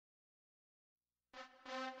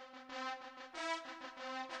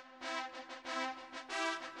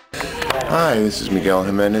Hi, this is Miguel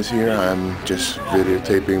Jimenez here. I'm just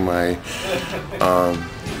videotaping my, I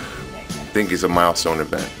think it's a milestone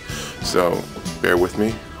event. So bear with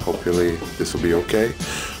me. Hopefully this will be okay.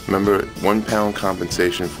 Remember, 1 pound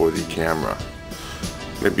compensation for the camera.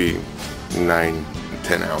 Maybe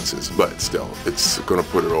 9-10 ounces, but still, it's gonna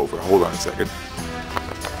put it over. Hold on a second.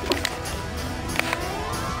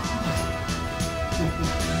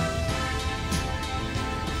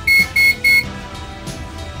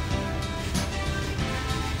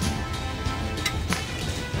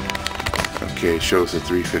 Okay, it shows a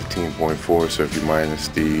 315.4, so if you minus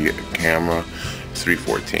the camera, it's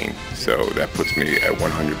 314. So that puts me at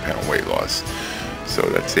 100-pound weight loss. So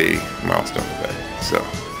that's a milestone event. So,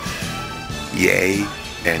 yay,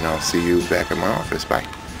 and I'll see you back at my office. Bye.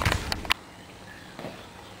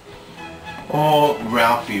 Oh,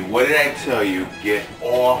 Ralphie, what did I tell you? Get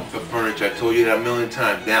off the furniture. I told you that a million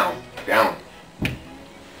times. Down, down.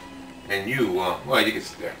 And you, well, you can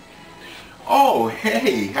sit there. Oh,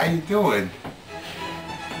 hey, how you doing?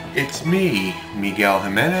 It's me, Miguel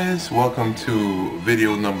Jimenez. Welcome to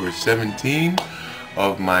video number 17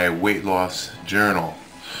 of my weight loss journal.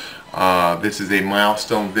 This is a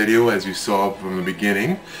milestone video, as you saw from the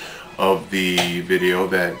beginning of the video,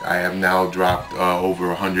 that I have now dropped over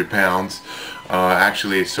 100 pounds.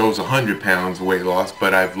 Actually, it shows 100 pounds weight loss,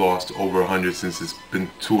 but I've lost over 100 since it's been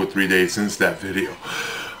 2 or 3 days since that video.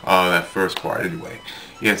 That first part, anyway.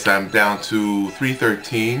 Yes, I'm down to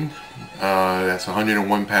 313. That's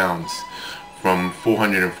 101 pounds from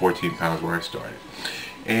 414 pounds where I started.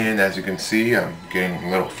 And as you can see, I'm getting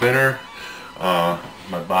a little thinner.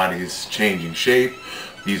 My body is changing shape.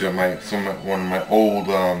 These are one of my old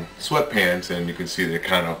sweatpants, and you can see they're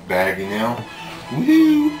kind of baggy now.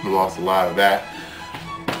 Woo! I lost a lot of that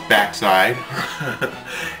backside.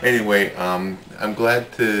 Anyway, I'm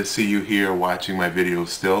glad to see you here watching my videos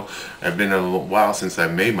still. It's been a little while since I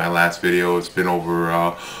made my last video. It's been over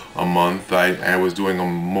a month. I was doing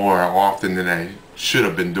them more often than I should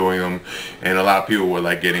have been doing them, and a lot of people were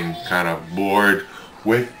like getting kind of bored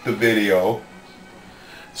with the video.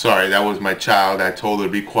 Sorry, that was my child. I told her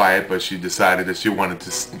to be quiet, but she decided that she wanted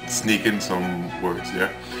to sneak in some words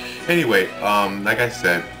there. Anyway, like I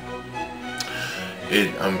said,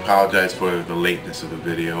 I apologize for the lateness of the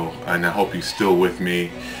video, and I hope you're still with me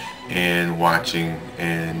and watching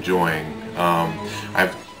and enjoying.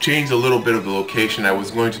 I've changed a little bit of the location. I was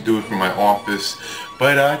going to do it from my office,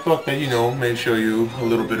 but I thought that, you know, maybe show you a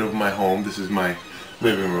little bit of my home. This is my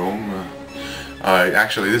living room.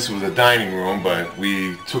 Actually, this was a dining room, but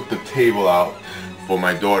we took the table out for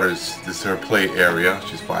my daughter's, this is her play area.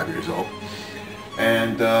 She's 5 years old.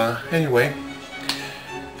 And anyway,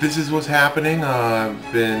 this is what's happening.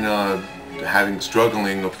 I've been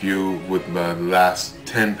struggling with the last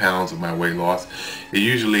 10 pounds of my weight loss.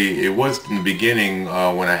 It was in the beginning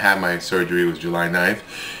when I had my surgery. It was July 9th.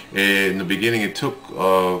 In the beginning, it took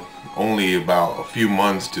only about a few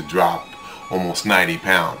months to drop almost 90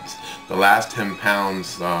 pounds. The last 10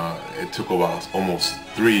 pounds, it took about almost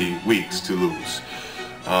 3 weeks to lose.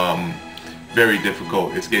 Very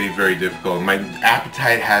difficult. It's getting very difficult. My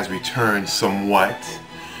appetite has returned somewhat.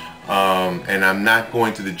 And I'm not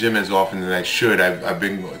going to the gym as often as I should. I've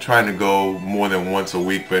been trying to go more than once a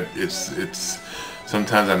week, but it's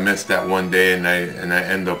sometimes I miss that one day, and I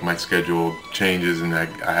end up, my schedule changes and I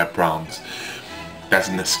have problems. That's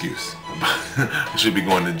an excuse. I should be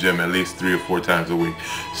going to the gym at least 3 or 4 times a week.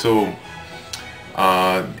 So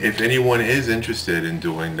if anyone is interested in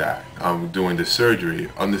doing that, doing the surgery,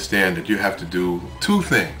 understand that you have to do 2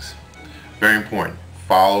 things. Very important.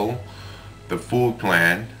 Follow the food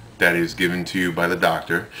plan that is given to you by the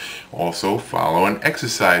doctor. Also follow an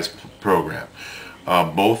exercise program.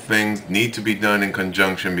 Both things need to be done in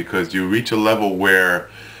conjunction, because you reach a level where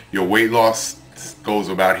your weight loss goes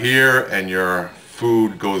about here and your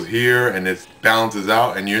food goes here, and it balances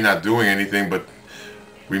out, and you're not doing anything but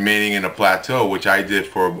remaining in a plateau, which I did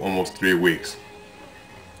for almost 3 weeks.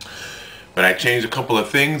 But I changed a couple of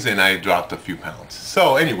things and I dropped a few pounds.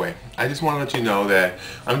 So anyway, I just want to let you know that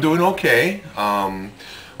I'm doing okay.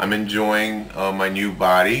 I'm enjoying my new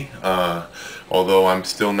body. Although I'm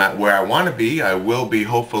still not where I want to be, I will be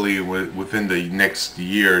hopefully within the next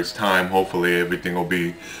year's time. Hopefully everything will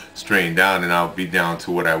be straightened down and I'll be down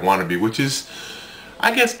to what I want to be, which is, I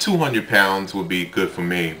guess 200 pounds would be good for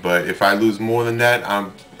me. But if I lose more than that,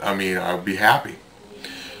 I'll be happy.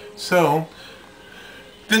 So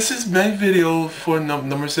this is my video for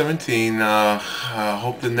number 17. I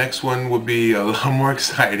hope the next one will be a lot more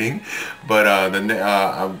exciting. But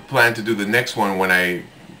I plan to do the next one when I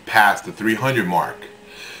pass the 300 mark.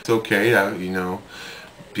 It's okay, you know,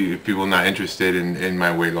 people not interested in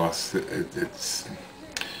my weight loss. It's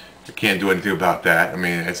I can't do anything about that. I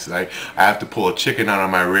mean, it's like I have to pull a chicken out of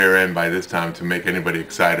my rear end by this time to make anybody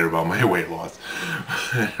excited about my weight loss.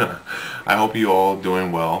 I hope you all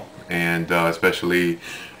doing well, and especially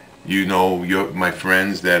my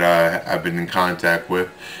friends that I've been in contact with,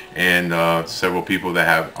 and several people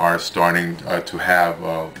that are starting to have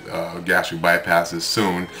gastric bypasses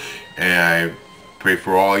soon. And I pray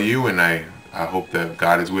for all of you, and I hope that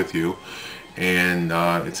God is with you. And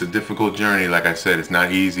it's a difficult journey. Like I said, it's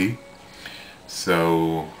not easy.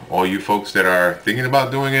 So all you folks that are thinking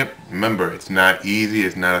about doing it, remember, it's not easy.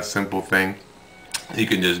 It's not a simple thing. You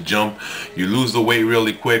can just jump. You lose the weight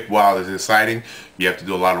really quick. While it's exciting, you have to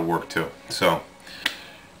do a lot of work too. So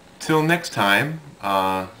till next time,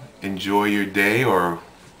 enjoy your day or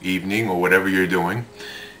evening or whatever you're doing,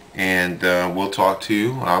 and we'll talk to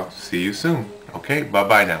you. I'll see you soon. Okay, bye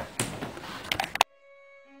bye now.